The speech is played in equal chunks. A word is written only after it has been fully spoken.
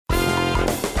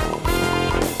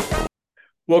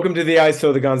Welcome to the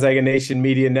ISO, the Gonzaga Nation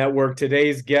Media Network.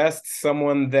 Today's guest,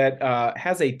 someone that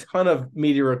has a ton of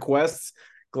media requests.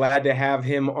 Glad to have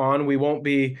him on. We won't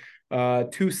be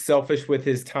too selfish with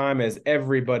his time, as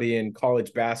everybody in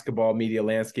college basketball media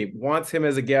landscape wants him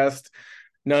as a guest.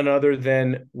 None other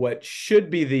than what should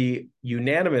be the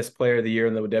unanimous player of the year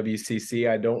in the WCC.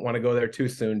 I don't want to go there too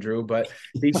soon, Drew, but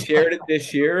he shared it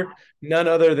this year. None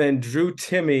other than Drew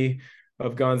Timme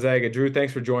of Gonzaga. Drew,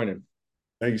 thanks for joining.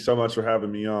 Thank you so much for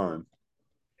having me on.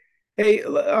 Hey,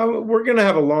 we're going to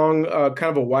have a long, kind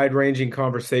of a wide-ranging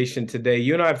conversation today.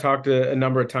 You and I have talked a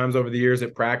number of times over the years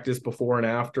at practice, before and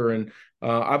after, and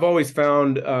I've always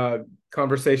found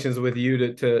conversations with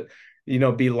you to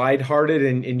be lighthearted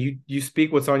and you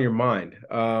speak what's on your mind.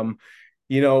 When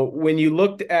you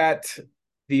looked at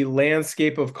the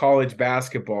landscape of college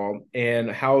basketball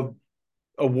and how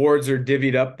awards are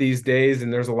divvied up these days,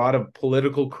 and there's a lot of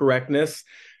political correctness.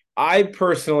 I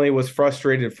personally was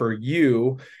frustrated for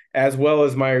you, as well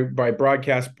as my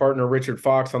broadcast partner Richard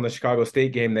Fox on the Chicago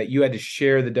State game, that you had to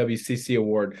share the WCC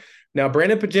award. Now,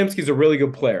 Brandon Pajimski's is a really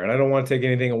good player, and I don't want to take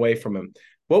anything away from him.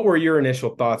 What were your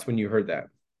initial thoughts when you heard that?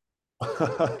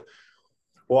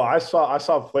 Well, I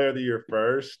saw Player of the Year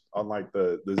first on like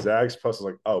the Zags post. I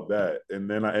was like, oh, bet, and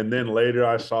then later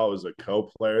I saw it was a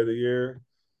co-Player of the Year,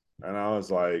 and I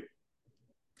was like,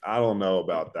 I don't know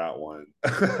about that one.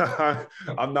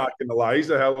 I'm not gonna lie, he's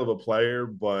a hell of a player,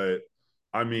 but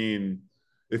I mean,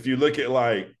 if you look at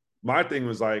like my thing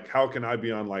was like, how can I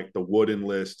be on like the Wooden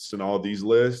lists and all these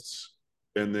lists,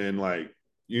 and then like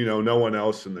no one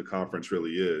else in the conference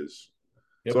really is.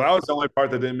 So Yep. that was the only part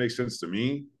that didn't make sense to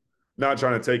me. Not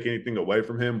trying to take anything away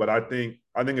from him, but I think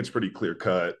it's pretty clear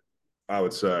cut, I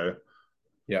would say.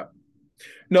 Yeah.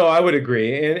 No, I would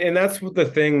agree, and that's what the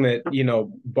thing that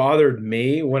bothered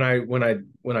me when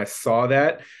I saw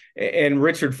that, and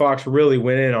Richard Fox really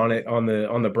went in on it on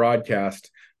the broadcast.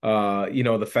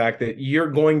 The fact that you're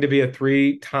going to be a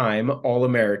three-time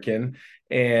All-American,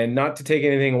 and not to take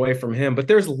anything away from him, but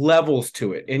there's levels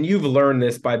to it, and you've learned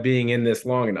this by being in this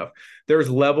long enough.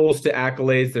 There's levels to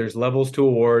accolades, there's levels to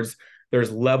awards, there's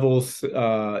levels,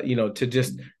 to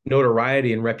just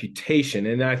notoriety and reputation,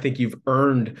 and I think you've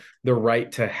earned the right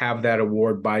to have that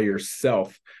award by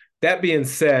yourself. That being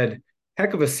said,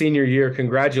 heck of a senior year.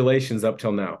 Congratulations up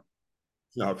till now.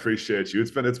 No, I appreciate you.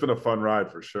 It's been a fun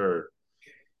ride for sure.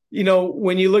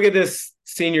 When you look at this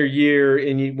senior year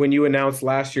and when you announced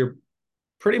last year,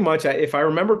 pretty much, if I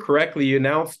remember correctly, you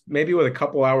announced maybe with a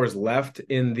couple hours left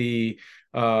in the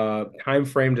time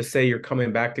frame to say you're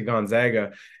coming back to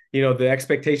Gonzaga. The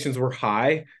expectations were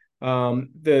high.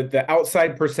 The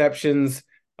outside perceptions,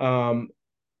 they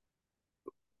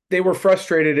were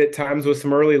frustrated at times with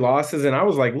some early losses. And I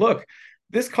was like, look,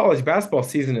 this college basketball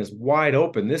season is wide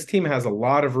open. This team has a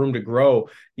lot of room to grow.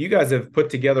 You guys have put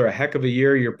together a heck of a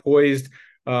year. You're poised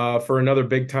for another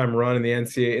big time run in the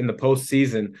NCAA in the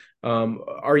postseason.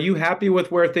 Are you happy with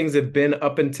where things have been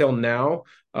up until now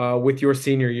with your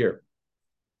senior year?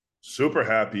 Super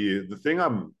happy. The thing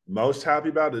I'm most happy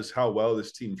about is how well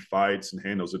this team fights and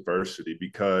handles adversity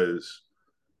because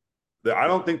I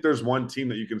don't think there's one team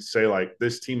that you can say like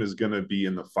this team is going to be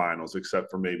in the finals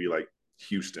except for maybe like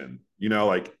Houston.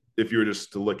 Like if you were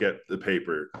just to look at the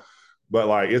paper. But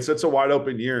like it's a wide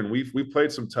open year and we've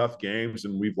played some tough games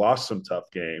and we've lost some tough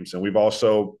games and we've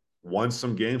also won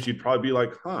some games you'd probably be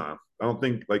like, huh, I don't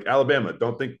think like Alabama, I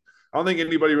don't think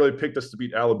anybody really picked us to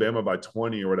beat Alabama by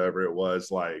 20 or whatever it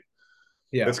was. Like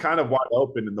Yeah. it's kind of wide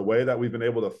open, and the way that we've been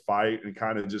able to fight and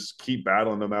kind of just keep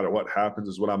battling no matter what happens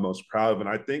is what I'm most proud of. And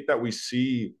I think that we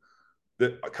see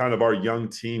that kind of our young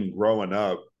team growing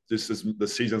up just as the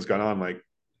season's gone on. Like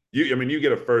you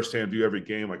get a firsthand view every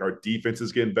game. Like our defense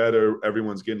is getting better.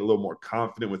 Everyone's getting a little more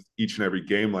confident with each and every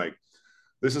game. Like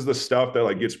this is the stuff that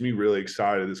like gets me really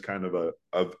excited as kind of a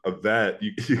vet,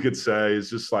 you could say, is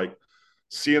just like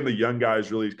seeing the young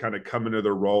guys really kind of come into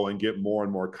their role and get more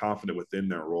and more confident within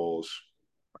their roles.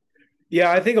 Yeah,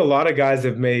 I think a lot of guys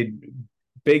have made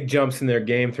big jumps in their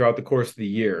game throughout the course of the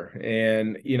year.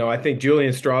 And, I think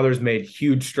Julian Strawther's made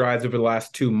huge strides over the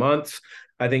last 2 months.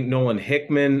 I think Nolan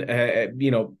Hickman,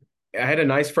 had a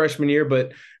nice freshman year,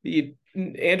 but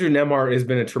Andrew Nemhart has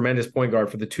been a tremendous point guard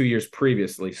for the 2 years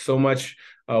previously. So much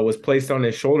was placed on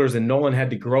his shoulders, and Nolan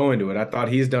had to grow into it. I thought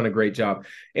he's done a great job.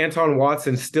 Anton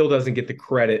Watson still doesn't get the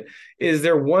credit. Is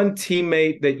there one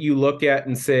teammate that you look at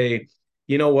and say,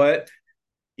 you know what?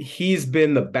 He's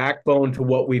been the backbone to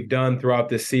what we've done throughout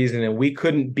this season, and we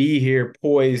couldn't be here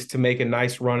poised to make a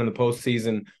nice run in the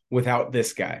postseason without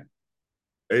this guy.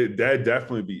 That'd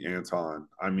definitely be Anton.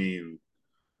 I mean,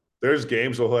 there's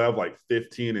games where he'll have like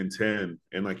 15 and 10,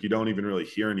 and like you don't even really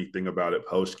hear anything about it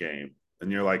post game.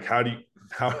 And you're like, how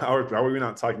are we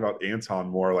not talking about Anton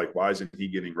more? Like, why isn't he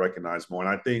getting recognized more? And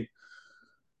I think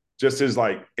just his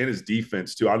like in his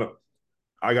defense too.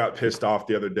 I got pissed off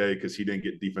the other day because he didn't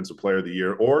get defensive player of the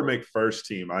year or make first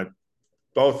team. I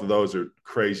both of those are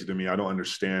crazy to me. I don't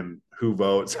understand who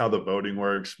votes, how the voting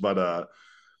works, but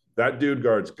that dude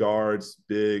guards,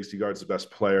 bigs. He guards the best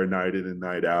player night in and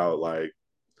night out. Like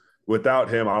without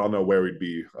him, I don't know where we'd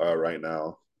be right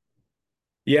now.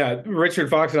 Yeah, Richard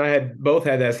Fox and I had both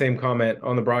had that same comment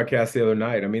on the broadcast the other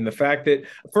night. I mean, the fact that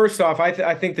first off,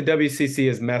 I think the WCC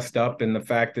is messed up in the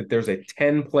fact that there's a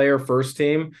 10-player first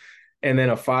team and then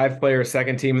a 5-player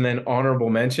second team and then honorable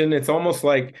mention. It's almost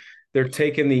like they're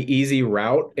taking the easy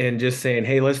route and just saying,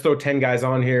 "Hey, let's throw 10 guys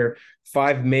on here,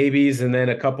 5 maybes and then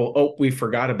a couple, oh, we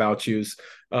forgot about yous."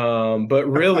 But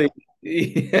really,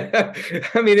 yeah,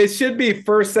 I mean, it should be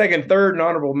first, second, third and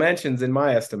honorable mentions in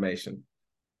my estimation.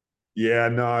 Yeah,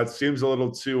 no, it seems a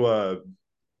little too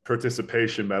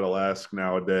participation medal esque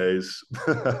nowadays.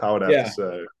 I would have to Yeah.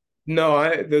 say. No,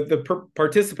 the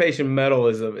participation medal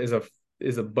is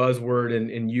a buzzword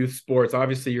in youth sports.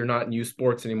 Obviously, you're not in youth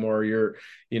sports anymore. You're,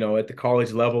 at the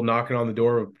college level, knocking on the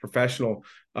door of professional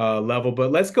level.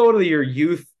 But let's go to your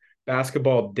youth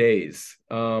basketball days.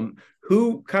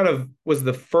 Who kind of was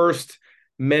the first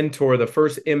mentor, the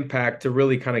first impact to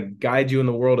really kind of guide you in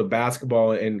the world of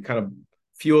basketball and kind of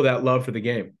fuel that love for the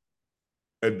game?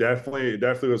 It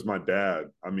definitely was my dad.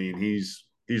 I mean, he's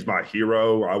my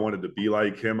hero. I wanted to be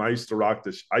like him. I used to rock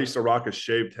a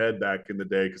shaved head back in the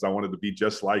day because I wanted to be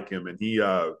just like him. And he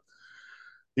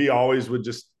always would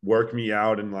just work me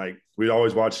out and like we'd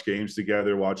always watch games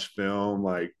together, watch film.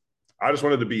 Like I just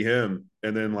wanted to be him.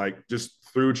 And then like just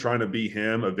through trying to be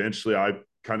him, eventually I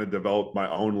kind of developed my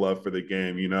own love for the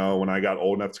game, when I got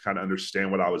old enough to kind of understand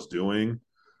what I was doing.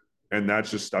 And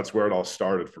that's where it all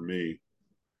started for me.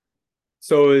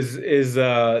 So is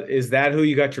that who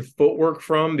you got your footwork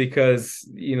from? Because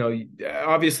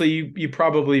obviously you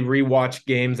probably rewatch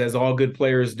games as all good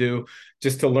players do,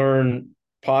 just to learn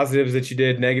positives that you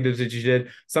did, negatives that you did.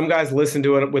 Some guys listen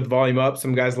to it with volume up,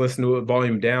 some guys listen to it with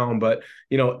volume down. But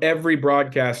every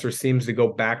broadcaster seems to go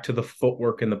back to the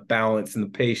footwork and the balance and the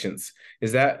patience.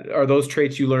 Are those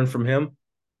traits you learned from him?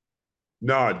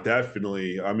 No,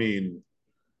 definitely. I mean,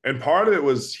 and part of it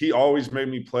was he always made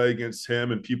me play against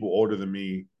him and people older than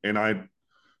me, and I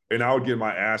would get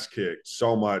my ass kicked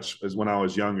so much as when I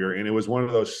was younger. And it was one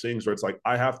of those things where it's like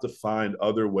I have to find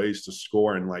other ways to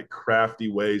score and like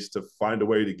crafty ways to find a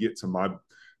way to get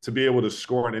to be able to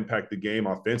score and impact the game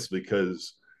offensively.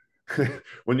 Because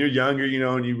when you're younger,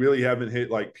 and you really haven't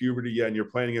hit like puberty yet, and you're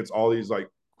playing against all these like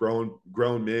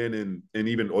grown men and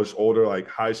even older like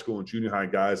high school and junior high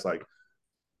guys, like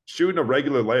shooting a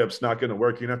regular layup's not going to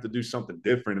work. You're going to have to do something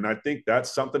different. And I think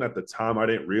that's something at the time I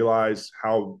didn't realize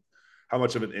how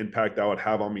much of an impact that would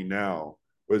have on me now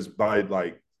was by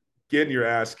like getting your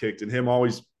ass kicked and him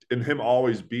always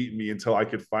beating me until I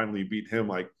could finally beat him.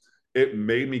 Like it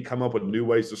made me come up with new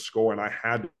ways to score and I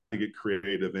had to get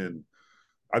creative. And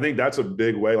I think that's a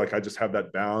big way. Like I just have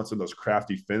that balance and those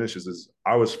crafty finishes is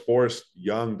I was forced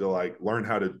young to like learn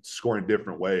how to score in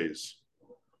different ways.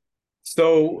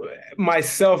 So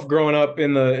myself growing up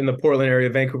in the Portland area,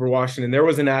 Vancouver, Washington, there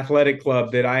was an athletic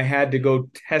club that I had to go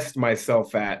test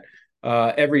myself at.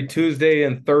 Every Tuesday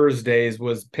and Thursdays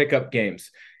was pickup games,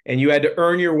 and you had to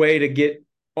earn your way to get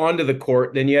onto the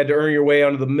court. Then you had to earn your way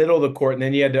onto the middle of the court, and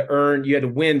then you had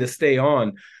to win to stay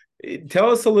on. Tell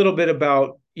us a little bit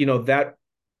about that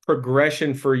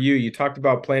progression for you. You talked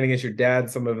about playing against your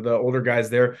dad, some of the older guys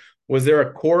there. Was there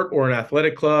a court or an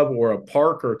athletic club or a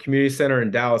park or a community center in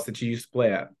Dallas that you used to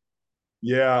play at?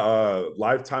 Yeah,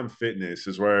 Lifetime Fitness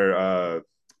is where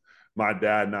my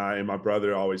dad and I and my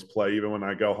brother always play. Even when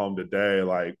I go home today,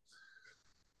 like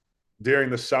during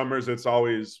the summers, it's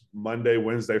always Monday,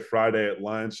 Wednesday, Friday at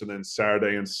lunch, and then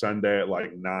Saturday and Sunday at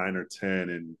like 9 or 10.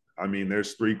 And I mean,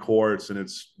 there's 3 courts, and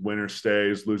it's winner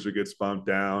stays, loser gets bumped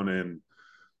down, and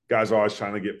guys are always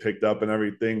trying to get picked up and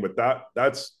everything. But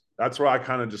that's where I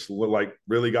kind of just like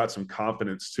really got some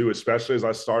confidence too, especially as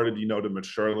I started, to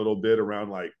mature a little bit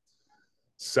around like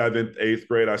seventh, eighth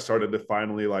grade. I started to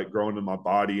finally like grow into my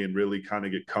body and really kind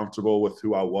of get comfortable with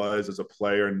who I was as a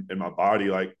player and in my body.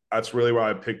 Like that's really where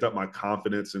I picked up my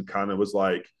confidence and kind of was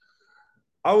like,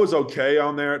 I was okay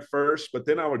on there at first, but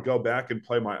then I would go back and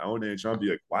play my own age and I'd be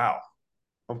like, wow,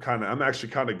 I'm actually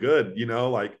kind of good,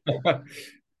 like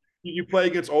you play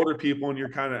against older people and you're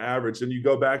kind of average and you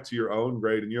go back to your own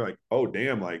grade and you're like, oh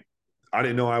damn, like I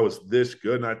didn't know I was this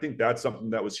good. And I think that's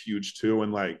something that was huge too.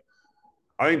 And like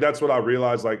I think that's what I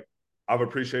realized. Like I've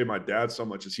appreciated my dad so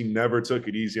much is he never took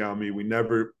it easy on me.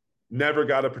 Never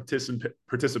got a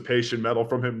participation medal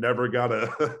from him. Never got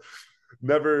a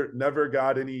never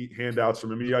got any handouts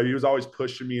from him. He was always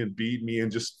pushing me and beating me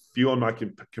and just fueling my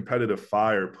competitive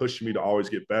fire, pushing me to always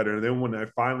get better. And then when I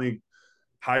finally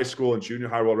high school and junior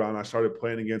high rolled around, I started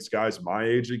playing against guys my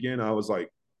age again. I was like,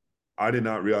 I did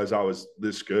not realize I was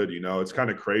this good. It's kind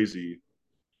of crazy.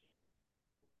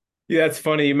 Yeah, that's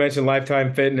funny. You mentioned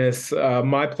Lifetime Fitness.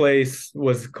 My place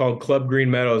was called Club Green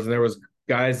Meadows, and there was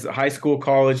guys, high school,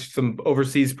 college, some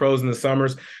overseas pros in the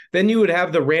summers. Then you would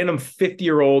have the random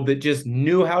 50-year-old that just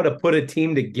knew how to put a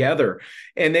team together.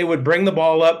 And they would bring the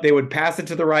ball up, they would pass it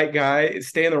to the right guy,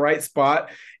 stay in the right spot,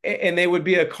 and they would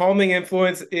be a calming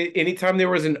influence. Anytime there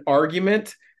was an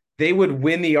argument, they would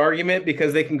win the argument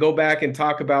because they can go back and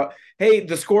talk about, hey,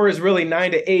 the score is really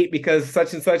 9-8 because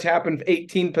such and such happened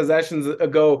 18 possessions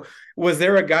ago. Was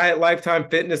there a guy at Lifetime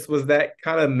Fitness, was that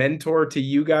kind of mentor to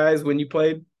you guys when you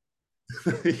played?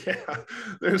 Yeah,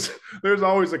 there's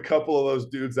always a couple of those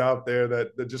dudes out there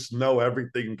that just know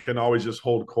everything and can always just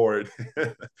hold court.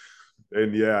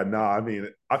 And yeah, no, I mean,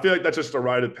 I feel like that's just a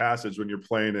rite of passage when you're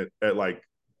playing at like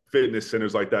fitness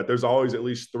centers like that. There's always at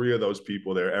least three of those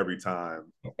people there every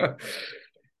time.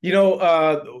 You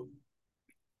know,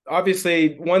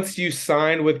 obviously, once you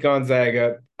signed with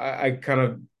Gonzaga, I kind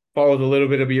of followed a little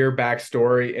bit of your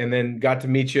backstory and then got to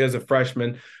meet you as a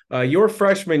freshman. Your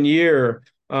freshman year,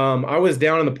 I was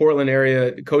down in the Portland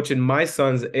area coaching my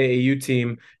son's AAU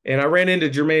team, and I ran into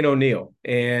Jermaine O'Neal,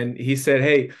 and he said,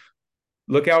 "Hey,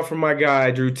 look out for my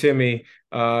guy, Drew Timme.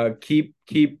 Keep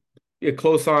a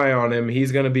close eye on him.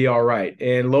 He's going to be all right."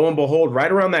 And lo and behold,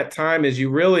 right around that time, as you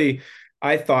really,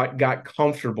 I thought, got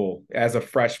comfortable as a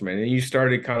freshman, and you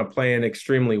started kind of playing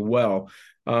extremely well.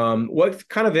 What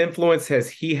kind of influence has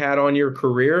he had on your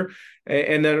career?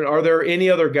 And then, are there any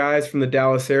other guys from the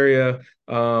Dallas area,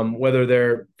 whether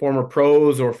they're former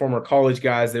pros or former college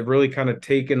guys, that really kind of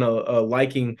taken a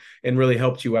liking and really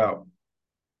helped you out?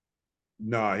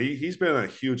 No, he's been a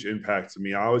huge impact to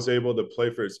me. I was able to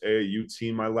play for his AAU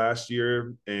team my last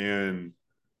year, and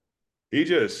he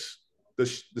just the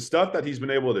stuff that he's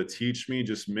been able to teach me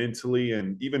just mentally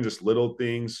and even just little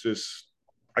things, just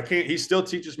I can't. He still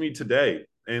teaches me today,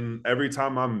 and every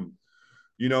time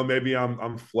maybe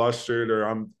I'm flustered or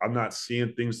I'm not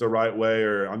seeing things the right way,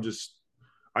 or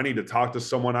I need to talk to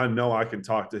someone. I know I can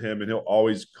talk to him and he'll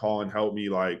always call and help me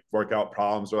like work out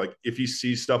problems, or like if he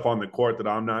sees stuff on the court that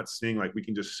I'm not seeing, like we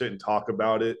can just sit and talk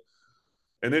about it.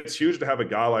 And it's huge to have a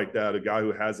guy like that, a guy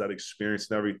who has that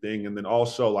experience and everything. And then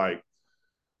also like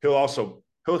he'll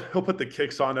put the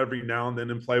kicks on every now and then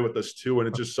and play with us too. And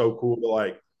it's just so cool to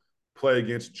like play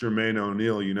against Jermaine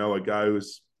O'Neal, a guy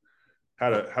who's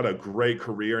had a great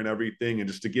career and everything, and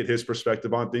just to get his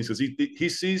perspective on things, because he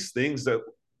sees things that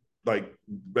like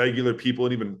regular people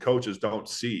and even coaches don't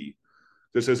see,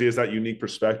 just as he has that unique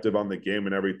perspective on the game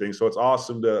and everything. So it's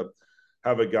awesome to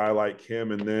have a guy like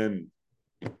him. And then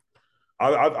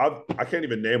I can't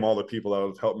even name all the people that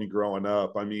have helped me growing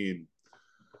up. I mean,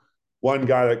 one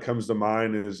guy that comes to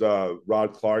mind is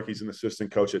Rod Clark. He's an assistant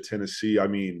coach at Tennessee. I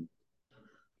mean,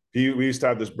 we used to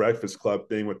have this breakfast club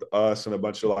thing with us and a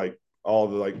bunch of like all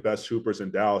the like best hoopers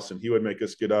in Dallas, and he would make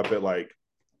us get up at like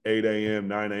 8 a.m.,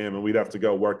 9 a.m., and we'd have to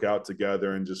go work out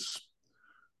together. And just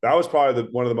that was probably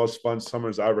one of the most fun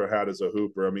summers I ever had as a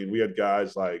hooper. I mean, we had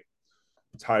guys like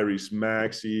Tyrese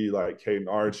Maxey, like Caden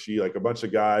Archie, like a bunch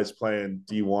of guys playing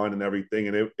D1 and everything.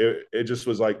 And it just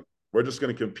was like, we're just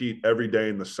going to compete every day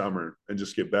in the summer and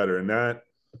just get better. And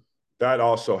that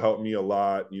also helped me a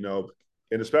lot,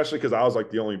 and especially because I was like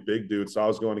the only big dude. So I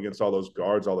was going against all those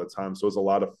guards all the time. So it was a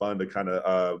lot of fun to kind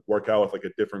of work out with like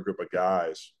a different group of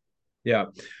guys. Yeah.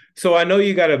 So I know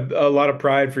you got a lot of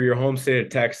pride for your home state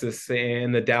of Texas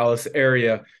and the Dallas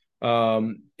area.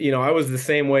 I was the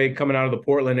same way coming out of the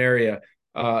Portland area.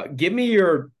 Give me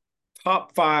your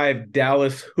top five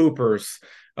Dallas Hoopers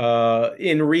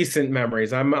in recent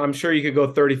memories. I'm sure you could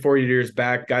go 30, 40 years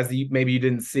back, guys that maybe you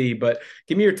didn't see, but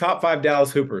give me your top five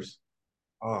Dallas Hoopers.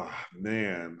 Oh,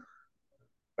 man.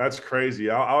 That's crazy.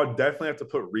 I would definitely have to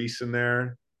put Reese in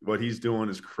there. What he's doing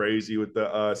is crazy with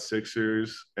the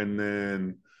Sixers. And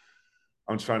then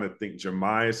I'm trying to think.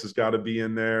 Jemias has got to be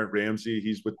in there. Ramsey,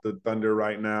 he's with the Thunder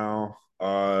right now.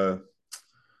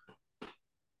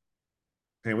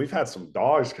 Man, we've had some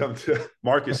dogs come to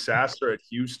Marcus Sasser at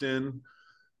Houston.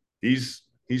 He's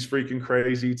freaking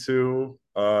crazy too.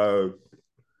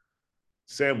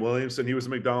 Sam Williamson, he was a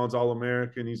McDonald's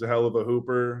All-American. He's a hell of a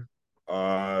hooper.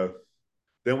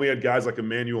 Then we had guys like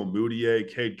Emmanuel Mudiay,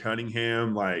 Cade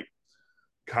Cunningham, like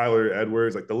Kyler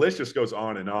Edwards. Like the list just goes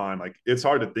on and on. Like it's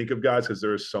hard to think of guys because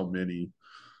there's so many.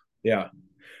 Yeah.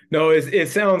 No, it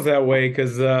sounds that way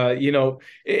because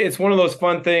it's one of those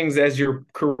fun things as your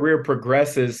career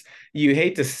progresses. You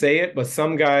hate to say it, but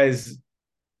some guys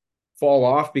fall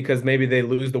off because maybe they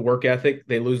lose the work ethic,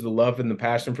 they lose the love and the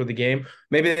passion for the game.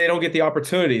 Maybe they don't get the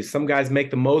opportunities. Some guys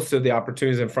make the most of the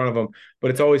opportunities in front of them,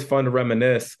 but it's always fun to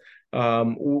reminisce.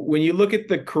 When you look at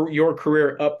your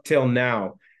career up till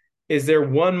now, is there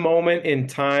one moment in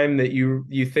time that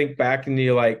you think back and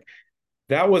you're like,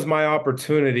 that was my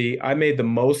opportunity. I made the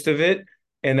most of it,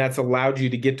 and that's allowed you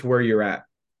to get to where you're at.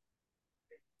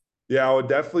 Yeah, I would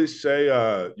definitely say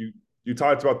you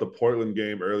talked about the Portland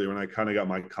game earlier when I kind of got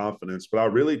my confidence, but I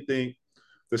really think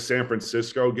the San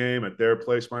Francisco game at their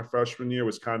place my freshman year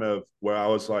was kind of where I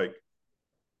was like,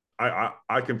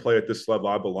 I can play at this level.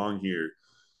 I belong here.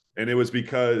 And it was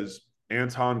because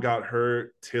Anton got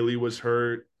hurt, Tilly was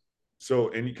hurt. So,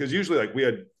 and because usually like we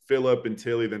had Philip and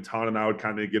Tilly, then Ton and I would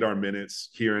kind of get our minutes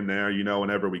here and there,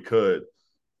 whenever we could.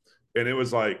 And it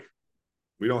was like,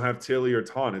 we don't have Tilly or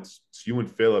Ton. It's you and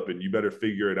Philip, and you better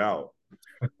figure it out.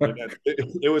 And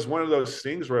it was one of those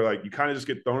things where like you kind of just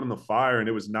get thrown in the fire, and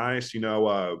it was nice,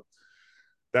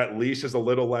 that leash is a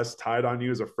little less tight on you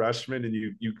as a freshman, and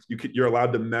you're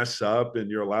allowed to mess up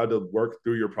and you're allowed to work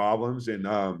through your problems. And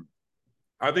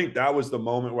I think that was the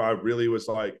moment where I really was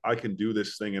like, I can do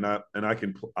this thing, and I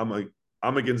can.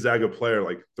 I'm a Gonzaga player,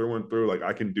 like through and through. Like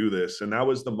I can do this, and that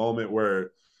was the moment where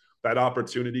that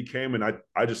opportunity came, and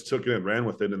I just took it and ran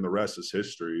with it, and the rest is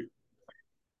history.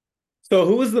 So,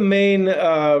 who was the main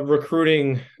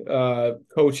recruiting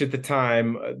coach at the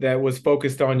time that was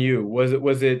focused on you?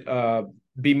 Was it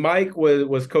B Mike?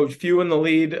 Was Coach Few in the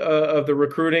lead of the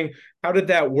recruiting? How did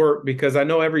that work? Because I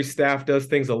know every staff does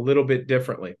things a little bit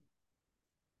differently.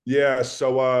 Yeah,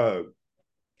 so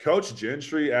Coach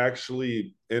Gentry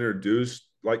actually introduced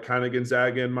like kind of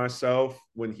Gonzaga and myself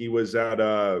when he was at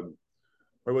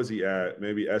where was he at?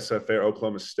 Maybe SFA or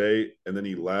Oklahoma State, and then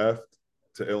he left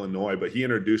to Illinois. But he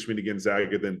introduced me to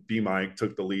Gonzaga. Then B Mike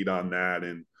took the lead on that,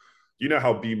 and you know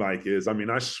how B Mike is. I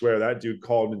mean, I swear that dude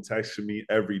called and texted me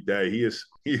every day. He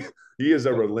is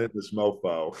a relentless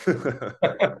mofo.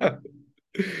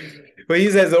 But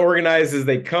he's as organized as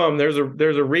they come. There's a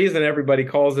reason everybody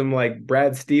calls him like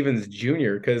Brad Stevens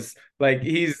Jr. because like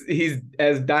he's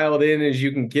as dialed in as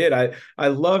you can get. I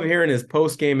love hearing his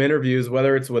post game interviews,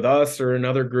 whether it's with us or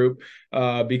another group,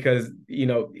 because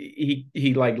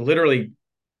he like literally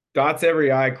dots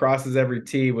every I, crosses every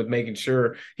T with making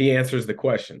sure he answers the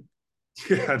question.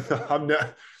 Yeah, no, I'm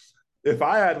not. If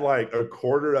I had like a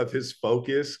quarter of his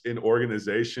focus in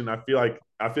organization, I feel like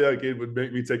it would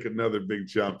make me take another big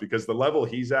jump because the level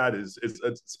he's at is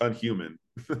it's unhuman.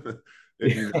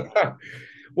 Yeah.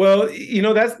 Well,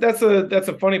 that's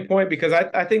a funny point because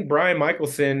I think Brian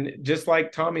Michelson, just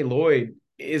like Tommy Lloyd,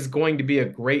 is going to be a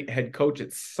great head coach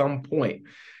at some point.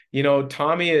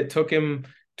 Tommy, it took him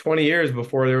 20 years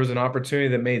before there was an opportunity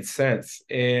that made sense.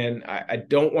 And I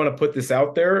don't want to put this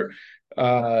out there.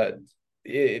 Uh,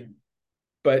 it,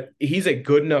 but he's a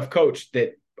good enough coach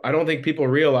that I don't think people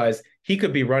realize he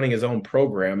could be running his own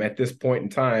program at this point in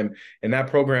time, and that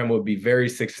program would be very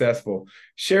successful.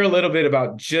 Share a little bit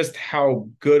about just how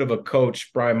good of a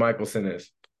coach Brian Michelson is.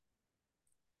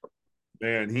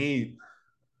 Man, he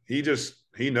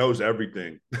knows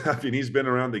everything. I mean, he's been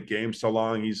around the game so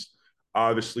long. He's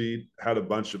obviously had a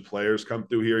bunch of players come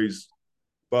through here.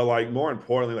 But like more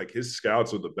importantly, like his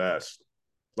scouts are the best.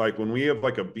 Like when we have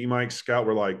like a B Mike scout,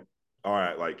 we're like, all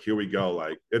right, like here we go.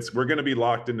 Like we're gonna be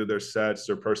locked into their sets,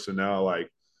 their personnel.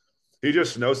 Like he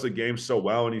just knows the game so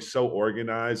well, and he's so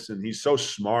organized, and he's so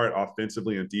smart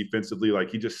offensively and defensively.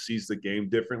 Like he just sees the game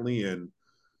differently. And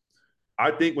I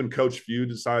think when Coach Few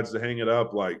decides to hang it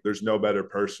up, like there's no better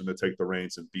person to take the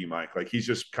reins than B Mike. Like he's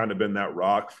just kind of been that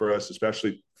rock for us,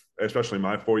 especially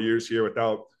my 4 years here.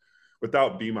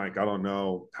 Without B Mike, I don't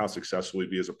know how successful he'd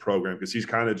be as a program because he's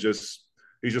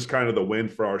just kind of the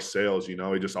wind for our sails. He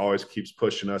just always keeps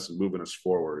pushing us and moving us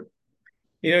forward.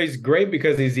 He's great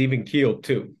because he's even keeled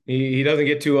too. He doesn't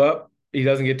get too up. He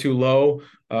doesn't get too low.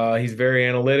 He's very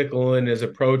analytical in his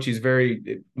approach. He's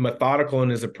very methodical in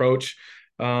his approach.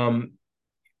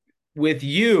 With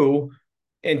you,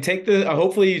 and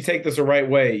hopefully you take this the right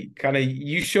way. Kind of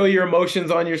you show your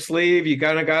emotions on your sleeve. You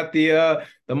kind of got the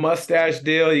mustache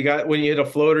deal. You got when you hit a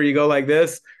floater, you go like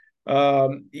this.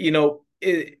 What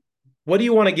do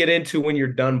you want to get into when you're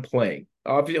done playing?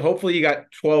 Hopefully you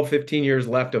got 12, 15 years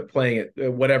left of playing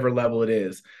at whatever level it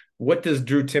is. What does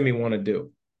Drew Timme want to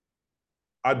do?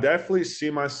 I definitely see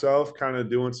myself kind of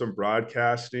doing some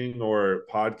broadcasting or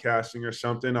podcasting or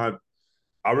something.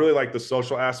 I really like the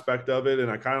social aspect of it,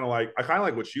 and I kind of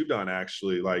like what you've done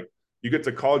actually. Like you get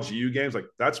to call GU games, like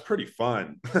that's pretty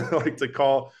fun. Like to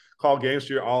call call games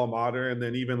for your alma mater, and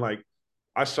then even like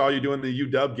I saw you doing the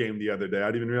UW game the other day. I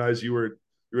didn't even realize you were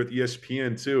with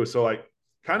ESPN too. So like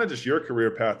kind of just your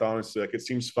career path, honestly. Like it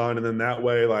seems fun, and then that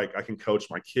way, like I can coach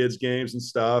my kids' games and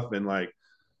stuff, and like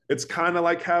it's kind of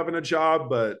like having a job,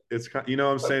 but it's you know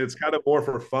what I'm saying, it's kind of more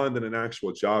for fun than an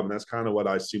actual job, and that's kind of what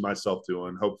I see myself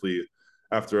doing. Hopefully,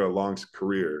 after a long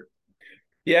career.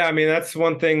 Yeah, I mean that's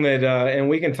one thing that, and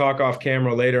we can talk off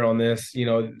camera later on this. You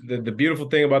know, the beautiful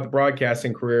thing about the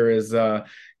broadcasting career is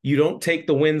you don't take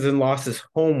the wins and losses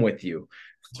home with you.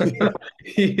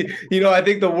 You know, I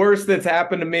think the worst that's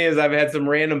happened to me is I've had some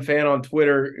random fan on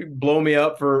Twitter blow me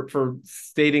up for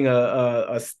stating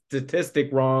a statistic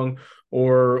wrong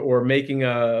or making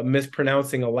a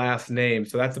mispronouncing a last name.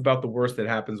 So that's about the worst that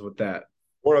happens with that.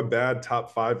 Or a bad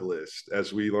top five list,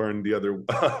 as we learned the other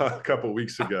a couple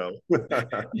weeks ago.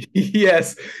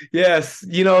 Yes, yes.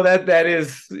 You know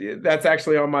that's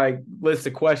actually on my list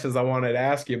of questions I wanted to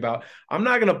ask you about. I'm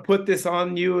not going to put this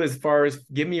on you as far as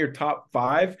give me your top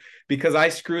five because I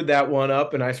screwed that one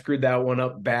up and I screwed that one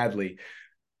up badly.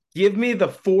 Give me the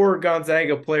four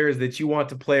Gonzaga players that you want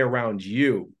to play around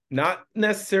you. Not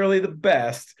necessarily the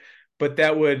best, but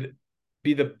that would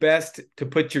be the best to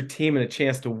put your team in a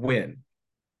chance to win.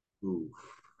 Ooh.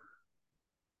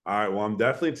 All right. Well, I'm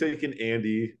definitely taking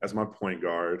Andy as my point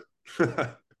guard.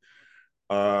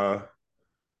 I'm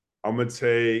gonna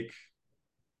take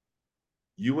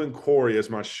you and Corey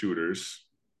as my shooters.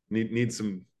 Need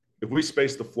some. If we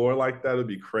space the floor like that, it'd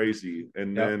be crazy.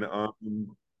 And Yep. then I'm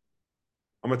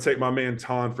gonna take my man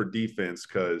Ton for defense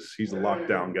because he's a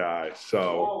lockdown guy.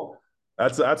 So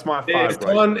that's my Is five right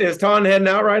Ton is Ton heading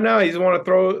out right now? You just want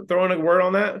to throw in a word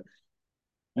on that?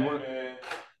 Hey, man,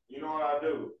 you know what I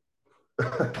do?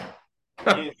 now.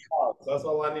 Getting shots. That's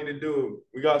all I need to do.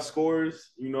 We got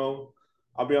scores,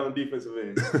 I'll be on the defensive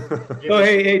end. So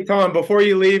hey Tom, before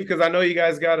you leave, because I know you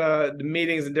guys got the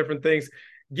meetings and different things,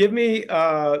 give me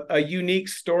a unique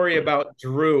story about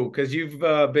Drew because you've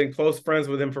been close friends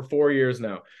with him for 4 years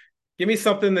now. Give me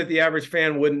something that the average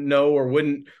fan wouldn't know or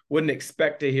wouldn't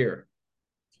expect to hear.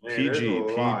 Man, there's a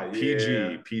lot.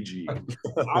 Yeah. PG.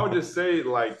 I would just say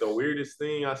like the weirdest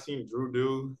thing I seen Drew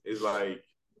do is like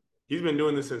he's been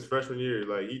doing this since freshman year.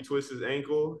 Like he twists his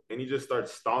ankle and he just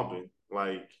starts stomping.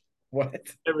 Like What?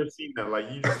 never seen that.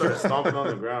 Like you just start stomping on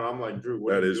the ground. I'm like, Drew,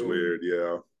 what That are you is doing? weird.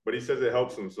 Yeah. But he says it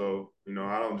helps him, so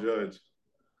I don't judge.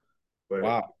 But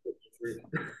Wow.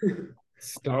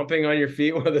 Stomping on your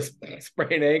feet with a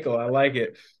sprained ankle. I like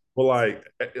it. Well,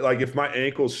 like if my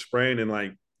ankle's sprained and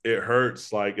like it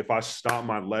hurts, like if I stomp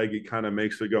my leg, it kind of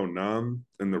makes it go numb,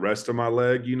 and the rest of my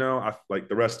leg, I like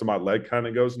the rest of my leg kind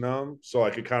of goes numb. So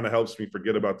like it kind of helps me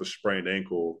forget about the sprained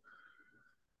ankle.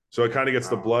 So it kind of gets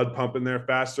the blood pumping there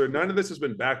faster. None of this has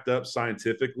been backed up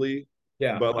scientifically,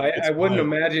 Yeah, but like I wouldn't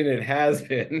imagine it has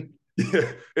been.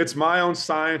 yeah, it's my own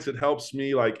science. It helps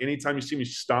me. Like anytime you see me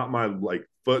stomp my like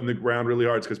foot in the ground really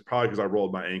hard, it's because I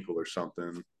rolled my ankle or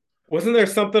something. Wasn't there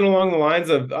something along the lines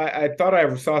of I thought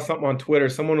I saw something on Twitter.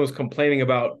 Someone was complaining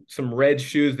about some red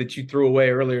shoes that you threw away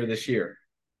earlier this year.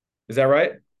 Is that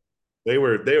right? They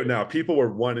now people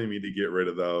were wanting me to get rid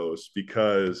of those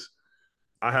because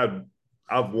I had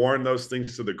I've worn those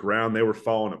things to the ground. They were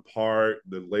falling apart.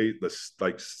 The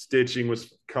like stitching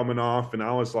was coming off, and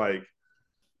I was like,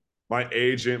 my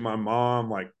agent, my mom,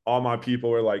 like all my people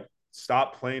were like,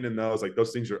 stop playing in those. Like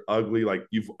those things are ugly. Like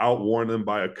you've outworn them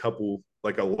by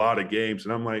a lot of games.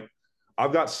 And I'm like,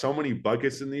 I've got so many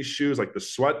buckets in these shoes. Like the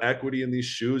sweat equity in these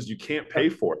shoes, you can't pay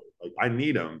for it. Like I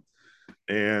need them.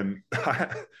 And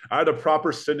I had a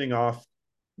proper sending off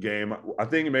game. I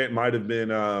think it might have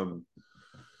been around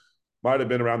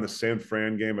the San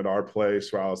Fran game at our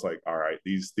place where I was like, all right,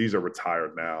 these are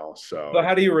retired now. So So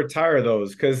how do you retire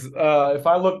those? Because if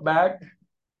I look back,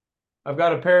 I've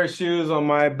got a pair of shoes on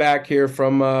my back here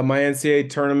from my NCAA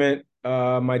tournament.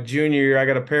 My junior year, I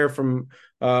got a pair from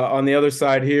on the other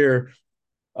side here.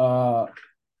 Uh,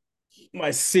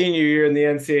 my senior year in the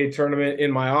NCAA tournament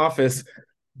in my office.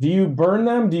 Do you burn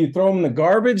them? Do you throw them in the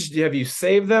garbage? Have you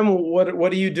saved them?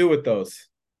 What do you do with those?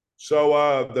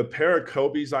 the pair of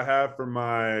Kobe's I have from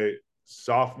my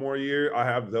sophomore year, I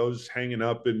have those hanging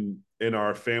up in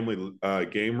our family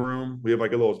game room. We have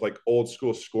like a little like old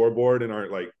school scoreboard in our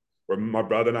like where my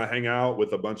brother and I hang out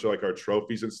with a bunch of like our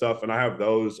trophies and stuff. And I have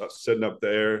those sitting up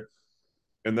there.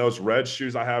 And those red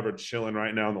shoes I have are chilling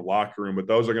right now in the locker room, but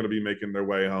those are going to be making their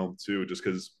way home too, just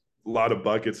because a lot of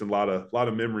buckets and a lot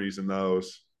of memories in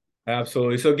those.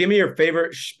 Absolutely. So give me your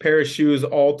favorite pair of shoes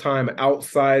all time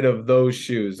outside of those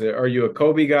shoes. Are you a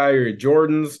Kobe guy or a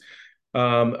Jordans?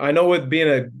 I know with being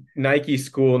a Nike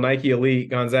school, Nike Elite,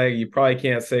 Gonzaga, you probably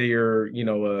can't say you're,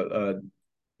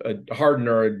 a Harden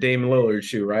or a Dame Lillard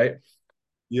shoe, right?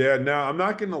 Yeah, now I'm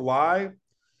not gonna lie.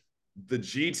 The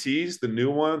GTs, the new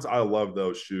ones, I love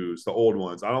those shoes. The old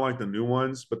ones, I don't like the new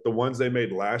ones, but the ones they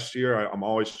made last year, I'm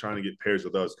always trying to get pairs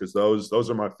of those because those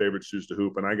are my favorite shoes to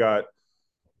hoop. And I got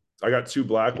two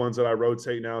black ones that I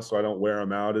rotate now, so I don't wear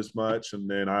them out as much. And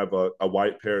then I have a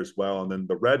white pair as well. And then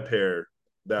the red pair,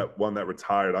 that one that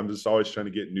retired, I'm just always trying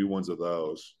to get new ones of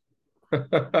those.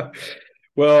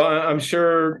 Well, I'm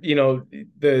sure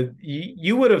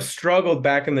you would have struggled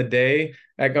back in the day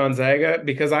at Gonzaga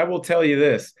because I will tell you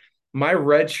this: my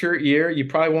redshirt year, you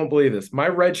probably won't believe this. My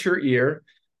redshirt year,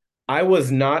 I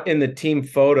was not in the team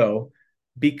photo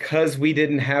because we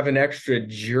didn't have an extra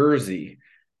jersey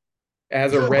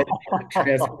as a red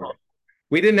transfer.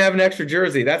 We didn't have an extra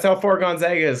jersey. That's how far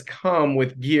Gonzaga has come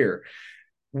with gear.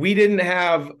 We didn't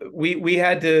have we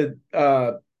had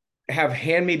to have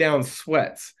hand me down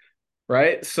sweats,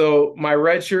 right? So my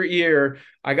redshirt year,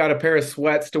 I got a pair of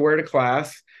sweats to wear to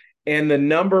class, and the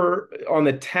number on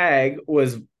the tag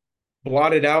was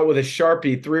blotted out with a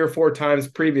Sharpie 3 or 4 times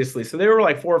previously. So they were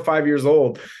like 4 or 5 years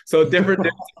old. So different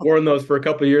dudes worn those for a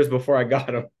couple of years before I got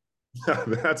them.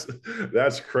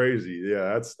 that's crazy.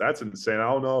 Yeah, that's insane.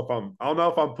 I don't know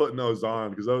if I'm putting those on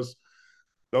because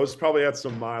those probably had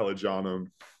some mileage on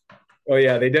them. Oh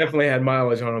yeah, they definitely had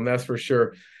mileage on them. That's for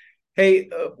sure. Hey,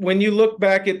 when you look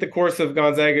back at the course of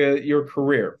Gonzaga, your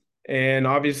career, and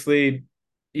obviously,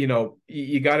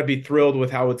 you got to be thrilled with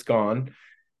how it's gone.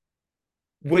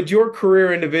 Would your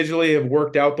career individually have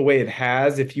worked out the way it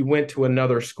has if you went to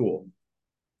another school?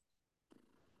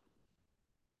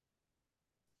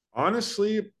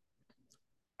 Honestly,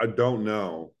 I don't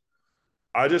know.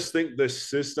 I just think this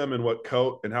system and what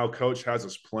coach and how coach has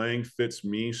us playing fits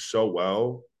me so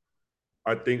well.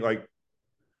 I think like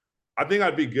I think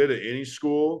I'd be good at any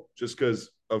school just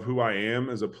because of who I am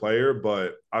as a player,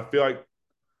 but I feel like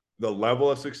the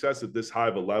level of success at this high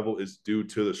of a level is due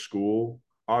to the school,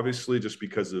 obviously, just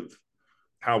because of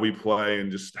how we play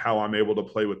and just how I'm able to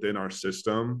play within our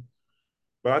system.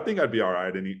 But I think I'd be all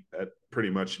right at pretty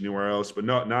much anywhere else, but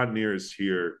not near as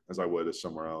here as I would as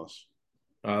somewhere else.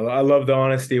 I love the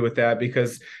honesty with that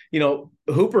because,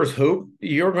 hoopers hoop.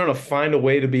 You're going to find a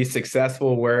way to be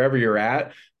successful wherever you're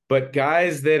at. But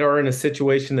guys that are in a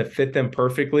situation that fit them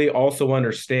perfectly also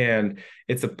understand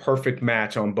it's a perfect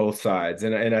match on both sides.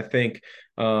 And I think,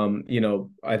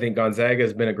 I think Gonzaga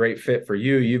has been a great fit for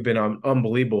you. You've been an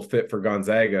unbelievable fit for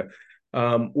Gonzaga.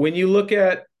 When you look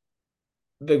at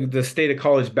the state of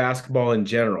college basketball in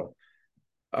general,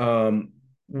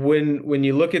 when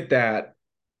you look at that,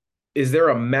 is there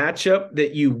a matchup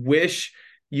that you wish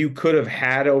you could have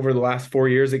had over the last 4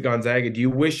 years at Gonzaga? Do you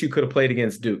wish you could have played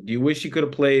against Duke? Do you wish you could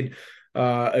have played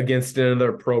against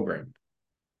another program?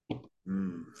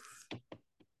 Mm. I'm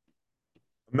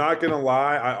not gonna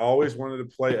lie, I always wanted to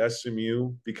play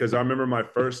SMU because I remember my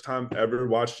first time ever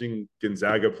watching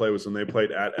Gonzaga play was when they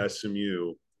played at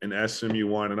SMU and SMU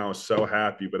won, and I was so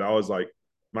happy. But I was like,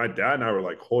 my dad and I were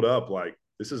like, hold up, like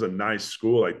this is a nice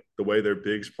school, like the way their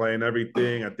bigs play and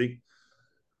everything.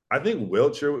 I think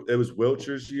Wiltshire, it was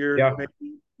Wiltshire's year Yeah.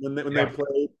 maybe when they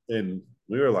played, and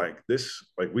we were like, this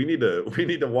like we need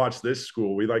to watch this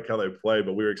school. We like how they play,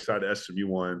 but we were excited SMU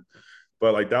won.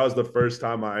 But like that was the first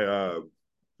time I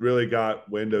really got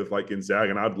wind of like Gonzaga,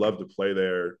 and I'd love to play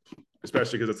there,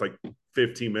 especially because it's like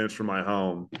 15 minutes from my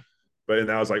home. But and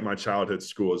that was like my childhood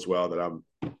school as well. That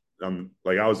I'm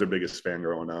like I was their biggest fan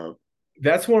growing up.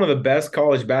 That's one of the best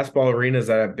college basketball arenas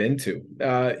that I've been to.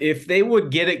 If they would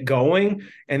get it going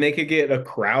and they could get a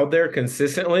crowd there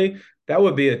consistently, that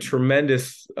would be a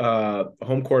tremendous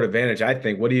home court advantage, I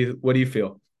think. What do you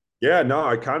feel? Yeah, no,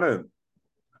 I kind of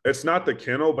it's not the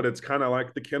kennel, but it's kind of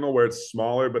like the kennel where it's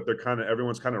smaller, but they're kind of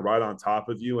everyone's kind of right on top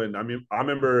of you. And I mean, I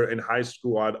remember in high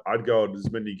school, I'd go to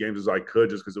as many games as I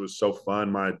could just because it was so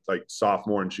fun. My like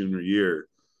sophomore and junior year,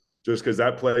 just because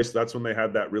that place, that's when they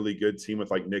had that really good team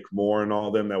with like Nick Moore and all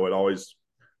of them that would always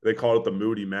they called it the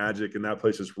Moody Magic, and that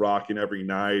place is rocking every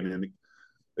night. And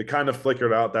it kind of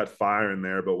flickered out that fire in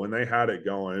there, but when they had it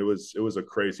going, it was a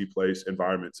crazy place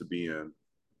environment to be in.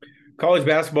 College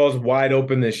basketball is wide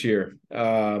open this year.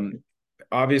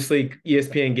 Obviously,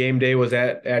 ESPN Game Day was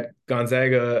at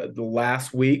Gonzaga the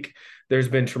last week. There's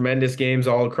been tremendous games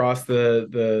all across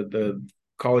the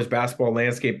college basketball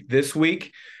landscape this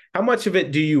week. How much of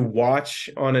it do you watch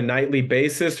on a nightly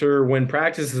basis, or when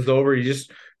practice is over, you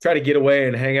just try to get away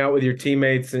and hang out with your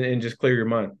teammates and just clear your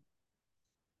mind?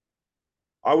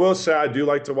 I will say I do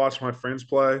like to watch my friends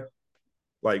play.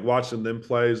 Like watching them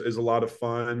play is a lot of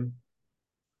fun.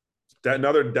 That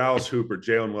another Dallas Hooper,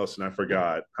 Jalen Wilson. I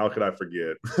forgot. How could I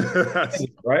forget? That's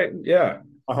Right? Yeah.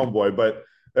 a homeboy. But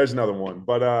there's another one.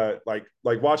 But like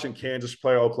watching Kansas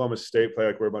play, Oklahoma State play,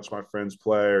 like where a bunch of my friends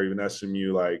play, or even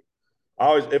SMU, like I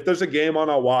always, if there's a game on,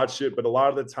 I'll watch it. But a lot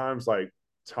of the times, like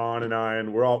Ton and I,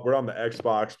 and we're on the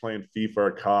Xbox playing FIFA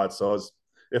or COD. So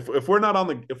if we're not on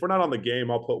the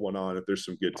game, I'll put one on if there's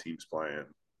some good teams playing.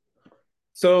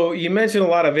 So you mentioned a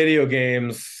lot of video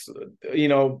games. You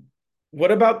know,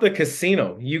 what about the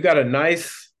casino? You got a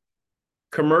nice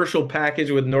commercial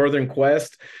package with Northern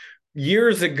Quest.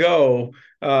 Years ago,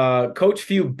 Coach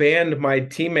Few banned my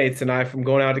teammates and I from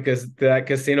going out to that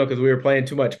casino because we were playing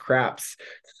too much craps.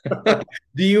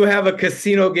 Do you have a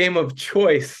casino game of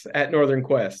choice at Northern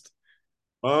Quest?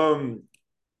 Um,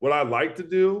 what I like to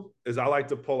do is I like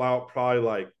to pull out probably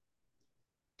like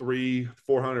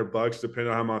 300-400 bucks,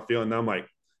 depending on how I'm feeling. And I'm like,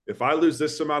 if I lose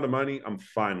this amount of money, I'm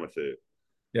fine with it.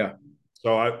 Yeah.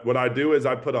 So what I do is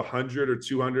I put 100 or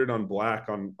 200 on black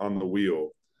on the wheel.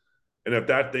 And if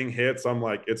that thing hits, I'm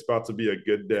like, it's about to be a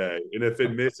good day. And if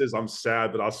it misses, I'm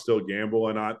sad, but I'll still gamble.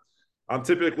 And I'm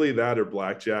typically that or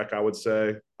blackjack, I would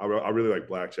say. I really like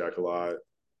blackjack a lot,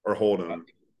 or hold'em.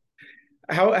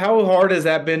 How hard has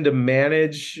that been to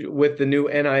manage with the new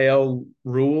NIL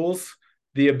rules?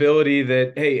 The ability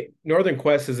that, hey, Northern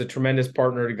Quest is a tremendous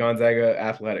partner to Gonzaga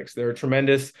athletics. They're a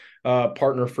tremendous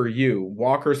partner for you.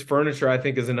 Walker's Furniture, I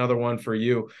think, is another one for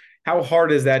you. How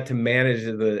hard is that to manage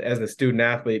as a student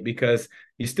athlete? Because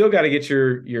you still got to get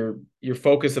your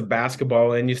focus of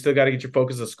basketball in, you still got to get your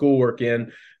focus of schoolwork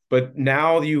in, but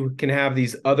now you can have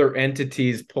these other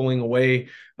entities pulling away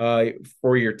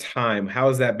for your time. How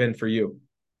has that been for you?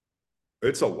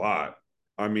 It's a lot.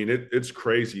 I mean, it's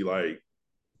crazy. Like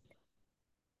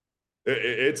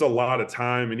it's a lot of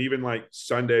time. And even like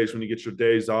Sundays when you get your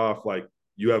days off, like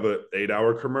you have a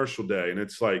 8-hour commercial day, and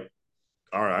it's like,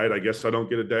 all right, I guess I don't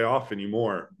get a day off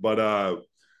anymore. But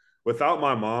without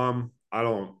my mom, I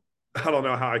don't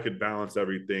know how I could balance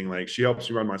everything. Like she helps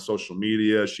me run my social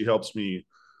media. She helps me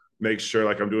make sure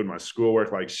like I'm doing my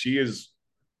schoolwork. Like she's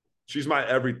my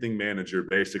everything manager,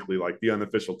 basically, like the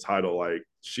unofficial title. Like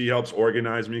she helps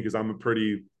organize me because I'm a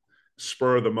pretty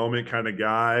spur of the moment kind of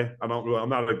guy. I'm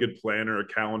not a good planner or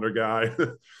calendar guy,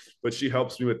 but she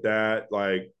helps me with that.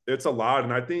 Like it's a lot.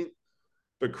 And I think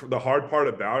the hard part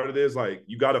about it is like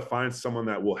you got to find someone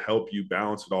that will help you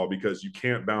balance it all, because you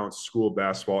can't balance school,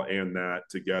 basketball, and that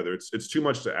together. It's too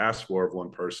much to ask for of one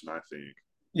person, I think.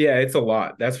 Yeah, it's a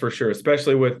lot. That's for sure.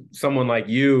 Especially with someone like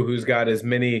you who's got as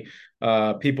many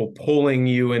people pulling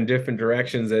you in different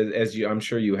directions as you, I'm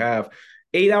sure you have.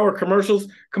 8-hour commercials.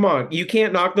 Come on, you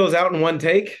can't knock those out in one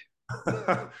take.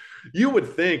 You would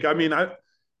think. I mean, I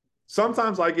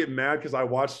sometimes I get mad because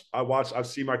I've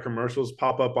seen my commercials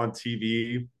pop up on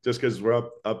TV just because we're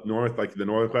up north, like the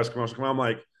Northern Quest commercial come on. I'm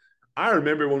like, I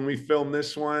remember when we filmed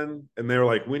this one and they were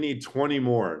like, we need 20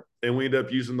 more. And we ended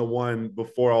up using the one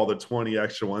before all the 20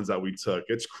 extra ones that we took.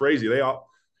 It's crazy.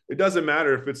 It doesn't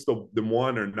matter if it's the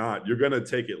one or not. You're going to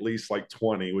take at least like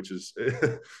 20, which is,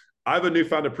 I have a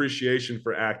newfound appreciation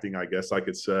for acting, I guess I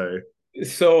could say.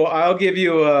 So I'll give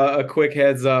you a quick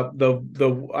heads up.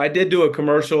 The I did do a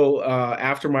commercial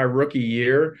after my rookie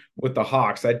year with the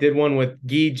Hawks. I did one with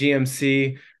Guy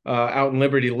GMC out in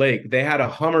Liberty Lake. They had a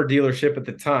Hummer dealership at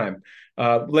the time.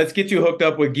 Let's get you hooked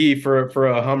up with Guy for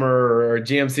a Hummer or a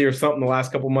GMC or something the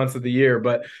last couple months of the year.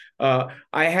 But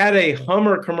I had a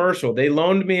Hummer commercial. They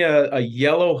loaned me a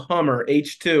yellow Hummer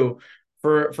H2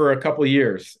 for a couple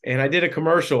years, and I did a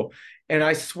commercial. And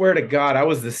I swear to God, I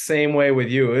was the same way with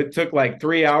you. It took like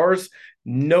 3 hours,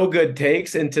 no good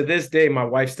takes. And to this day, my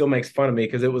wife still makes fun of me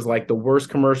because it was like the worst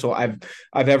commercial I've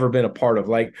ever been a part of.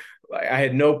 Like I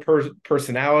had no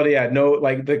personality. I had no,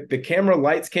 like the camera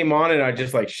lights came on and I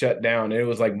just like shut down. It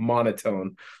was like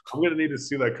monotone. I'm gonna need to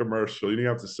see that commercial. You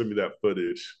have to send me that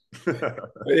footage.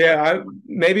 Yeah,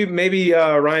 maybe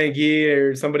Ryan Gee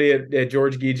or somebody at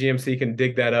George Gee GMC can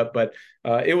dig that up. But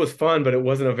it was fun, but it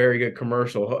wasn't a very good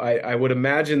commercial. I would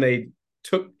imagine they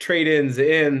took trade-ins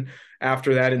in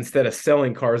after that instead of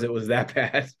selling cars. It was that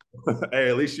bad. Hey,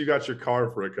 at least you got your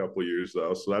car for a couple years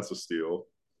though, so that's a steal.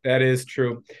 That is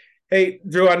true. Hey,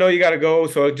 Drew, I know you got to go,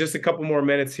 so just a couple more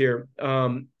minutes here.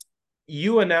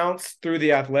 You announced through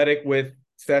the Athletic with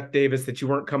Seth Davis that you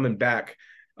weren't coming back.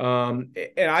 And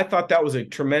I thought that was a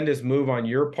tremendous move on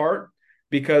your part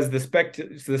because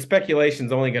the speculation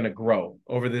is only going to grow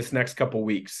over this next couple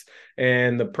weeks,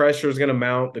 and the pressure is going to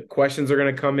mount. The questions are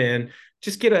going to come in.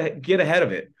 Just get ahead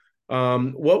of it.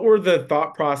 What were the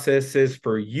thought processes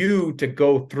for you to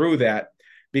go through that?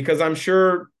 Because I'm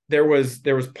sure there was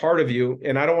part of you,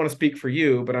 and I don't want to speak for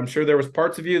you, but I'm sure there was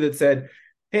parts of you that said,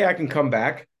 "Hey, I can come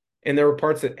back," and there were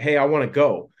parts that, "Hey, I want to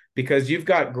go." Because you've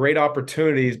got great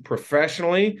opportunities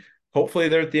professionally, Hopefully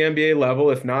they're at the NBA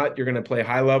level. If not, you're going to play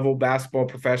high level basketball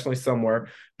professionally somewhere.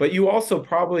 But you also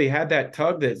probably had that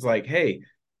tug that's like, hey,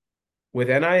 with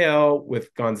NIL,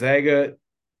 with Gonzaga,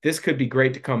 this could be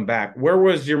great to come back. Where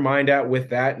was your mind at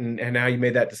with that and how you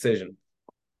made that decision?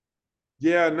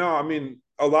 Yeah, no, I mean,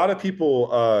 a lot of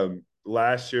people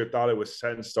last year thought it was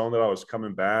set in stone that I was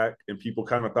coming back, and people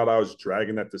kind of thought I was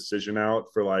dragging that decision out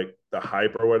for like the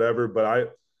hype or whatever.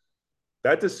 But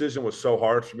that decision was so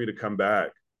hard for me to come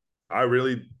back. I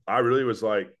really was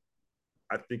like,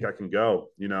 I think I can go,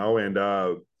 and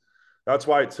that's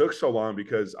why it took so long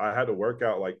because I had to work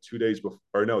out like 2 days before.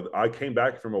 Or no, I came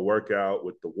back from a workout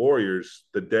with the Warriors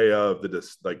the day of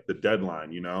the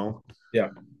deadline. Yeah.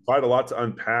 I had a lot to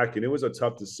unpack, and it was a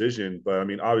tough decision. But I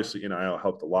mean, obviously, NIL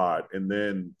helped a lot. And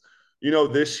then,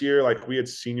 this year, like we had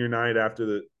senior night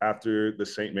after the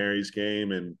St. Mary's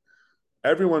game, and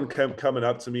everyone kept coming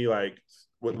up to me like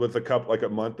with a couple like a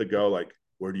month ago, like,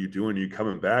 "What are you doing? Are you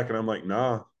coming back?" And I'm like,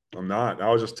 "Nah, I'm not." I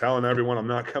was just telling everyone I'm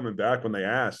not coming back when they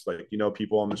asked, like,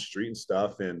 people on the street and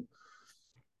stuff. And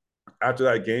after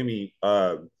that game,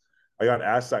 I got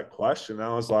asked that question, and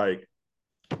I was like,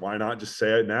 "Why not just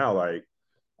say it now?" Like,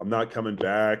 I'm not coming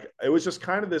back. It was just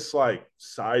kind of this like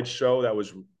sideshow that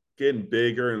was getting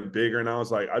bigger and bigger. And I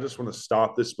was like, I just want to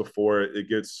stop this before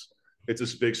it's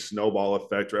this big snowball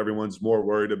effect where everyone's more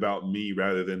worried about me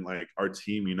rather than like our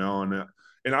team,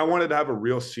 and I wanted to have a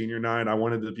real senior night. I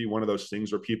wanted to be one of those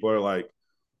things where people are like,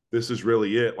 this is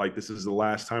really it. Like, this is the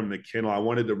last time in the kennel. I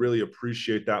wanted to really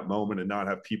appreciate that moment and not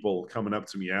have people coming up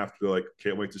to me after, like,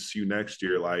 can't wait to see you next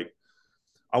year. Like,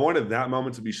 I wanted that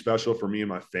moment to be special for me and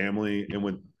my family,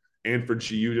 and for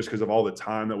GU, just because of all the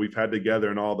time that we've had together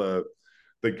and all the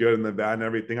good and the bad and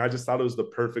everything. I just thought it was the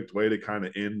perfect way to kind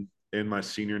of end my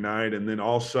senior night. And then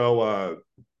also,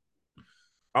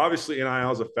 obviously,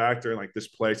 NIL is a factor, and like this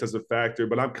place has a factor.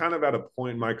 But I'm kind of at a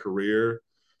point in my career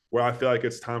where I feel like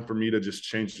it's time for me to just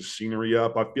change the scenery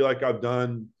up. I feel like I've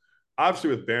done,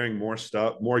 obviously, with bearing more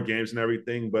stuff, more games and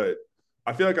everything, but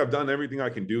I feel like I've done everything I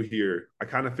can do here. I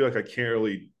kind of feel like I can't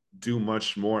really do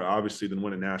much more, obviously, than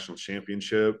win a national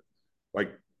championship.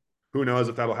 Like, who knows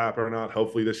if that'll happen or not?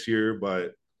 Hopefully this year,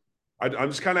 but I'm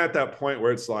just kind of at that point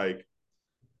where it's like,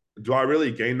 do I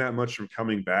really gain that much from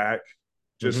coming back?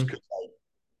 Just Mm-hmm. because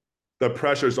the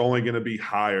pressure is only going to be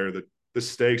higher, the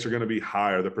stakes are going to be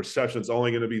higher, the perception is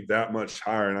only going to be that much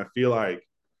higher, and I feel like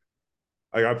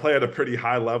I play at a pretty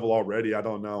high level already. I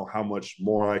don't know how much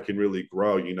more I can really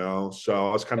grow. So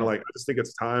I was kind of like, I just think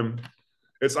it's time.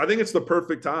 I think it's the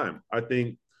perfect time. I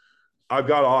think I've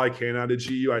got all I can out of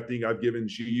GU. I think I've given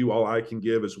GU all I can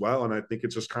give as well. And I think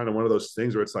it's just kind of one of those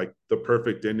things where it's like the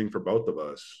perfect ending for both of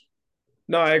us.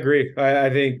 No, I agree. I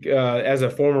think as a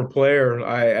former player,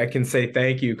 I can say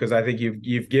thank you because I think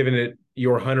you've given it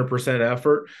your 100%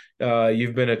 effort.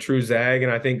 You've been a true Zag,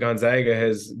 and I think Gonzaga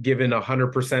has given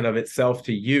 100% of itself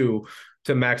to you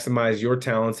to maximize your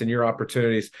talents and your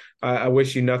opportunities. I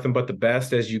wish you nothing but the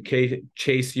best as you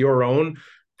chase your own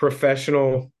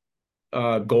professional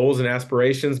goals and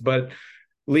aspirations. But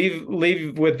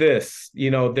leave with this.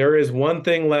 There is one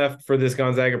thing left for this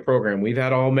Gonzaga program. We've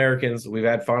had All Americans, we've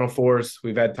had Final Fours,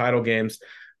 we've had title games.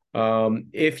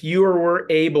 If you were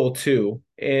able to,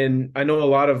 and I know a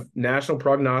lot of national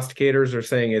prognosticators are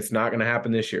saying it's not going to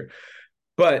happen this year,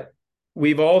 but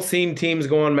we've all seen teams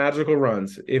go on magical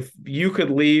runs. If you could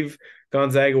leave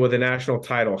Gonzaga with a national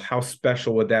title, how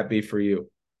special would that be for you?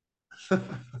 I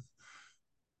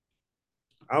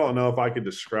don't know if I could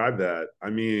describe that. I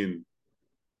mean,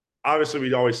 obviously,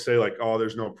 we'd always say, like, oh,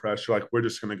 there's no pressure. Like, we're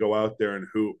just going to go out there and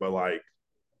hoop. But, like,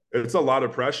 it's a lot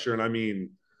of pressure. And I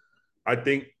mean, I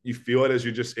think you feel it as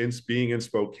you're just being in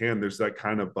Spokane. There's that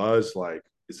kind of buzz, like,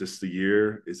 is this the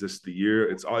year? Is this the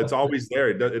year? It's always there.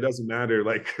 It doesn't matter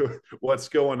like what's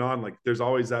going on. Like, there's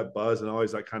always that buzz and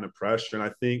always that kind of pressure. And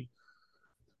I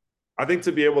think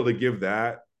to be able to give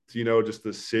that to, just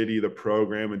the city, the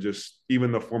program, and just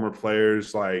even the former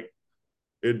players, like,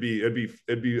 it'd be.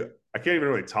 I can't even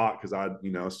really talk because I'd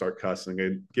start cussing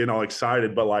and getting all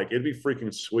excited, but like it'd be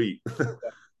freaking sweet.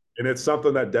 And it's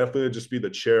something that definitely would just be the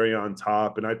cherry on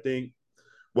top. And I think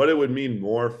what it would mean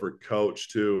more for coach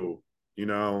too,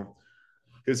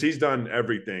 because he's done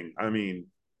everything. I mean,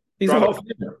 He's a Hall of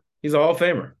Famer. He's a Hall of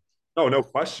Famer. no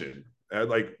question.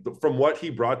 Like from what he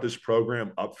brought this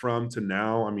program up from to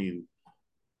now, I mean,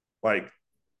 like,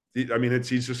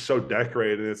 he's just so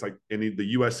decorated. It's like in the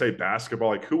USA basketball,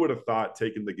 like who would have thought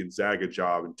taking the Gonzaga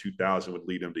job in 2000 would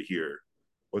lead him to here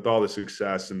with all the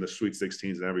success and the Sweet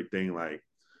 16s and everything. Like,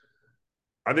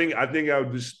 I think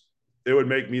it would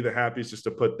make me the happiest just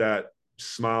to put that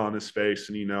smile on his face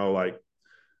and, like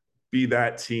be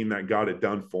that team that got it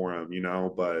done for him,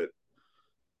 but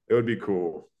It would be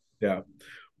cool. Yeah.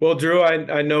 Well, Drew,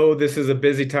 I know this is a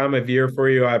busy time of year for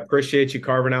you. I appreciate you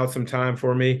carving out some time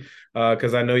for me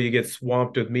because I know you get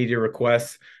swamped with media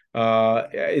requests.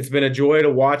 It's been a joy to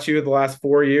watch you the last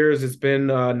 4 years. It's been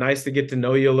nice to get to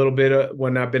know you a little bit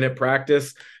when I've been at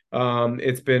practice.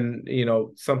 It's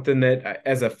been, something that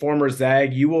as a former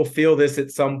Zag, you will feel this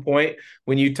at some point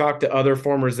when you talk to other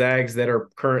former Zags that are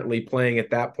currently playing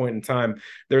at that point in time.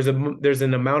 There's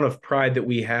an amount of pride that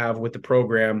we have with the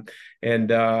program,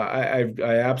 and I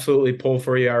absolutely pull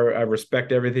for you. I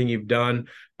respect everything you've done,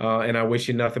 and I wish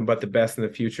you nothing but the best in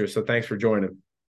the future. So thanks for joining.